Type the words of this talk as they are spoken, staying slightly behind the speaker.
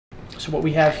So what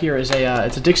we have here is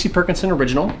it's a Dixie Perkinson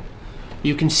original.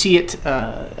 You can see it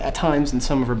at times in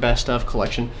some of her best of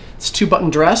collection. It's a 2-button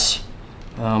dress,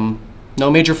 no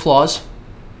major flaws.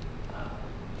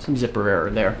 Some zipper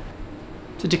error there.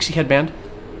 It's a Dixie headband.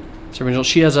 It's original.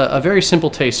 She has a very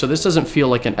simple taste, so this doesn't feel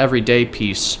like an everyday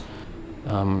piece.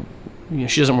 You know,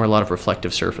 she doesn't wear a lot of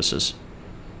reflective surfaces,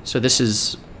 so this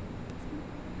is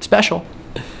special.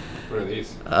 What are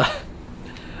these?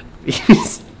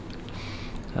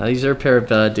 These are a pair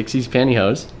of Dixie's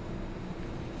pantyhose.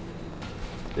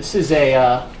 This is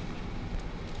an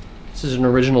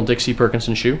original Dixie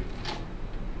Perkinson shoe.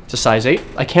 It's a size 8.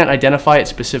 I can't identify it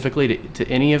specifically to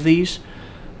any of these,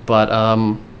 but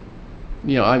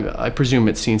you know, I presume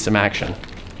it's seen some action.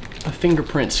 The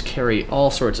fingerprints carry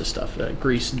all sorts of stuff,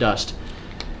 grease, dust.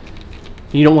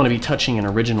 You don't want to be touching an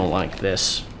original like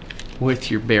this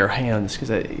with your bare hands,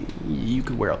 because you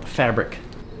could wear out the fabric.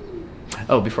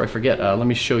 Oh, before I forget, let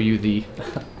me show you the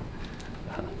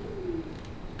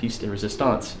piece de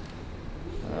resistance.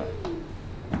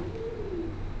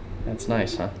 That's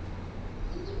nice, huh?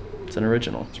 It's an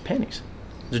original. These are panties.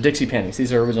 These are Dixie panties.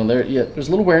 These are original. Yeah, there's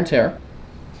a little wear and tear.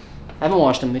 I haven't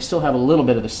washed them. They still have a little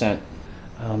bit of the scent.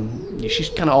 She's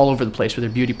kind of all over the place with her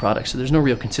beauty products, so there's no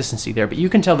real consistency there. But you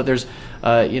can tell that there's,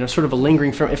 you know, sort of a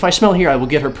lingering. If I smell here, I will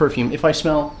get her perfume. If I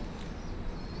smell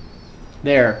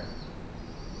there,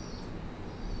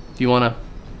 do you want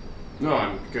to? No,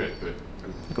 I'm good.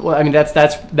 Well, I mean,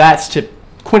 that's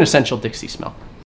quintessential Dixie smell.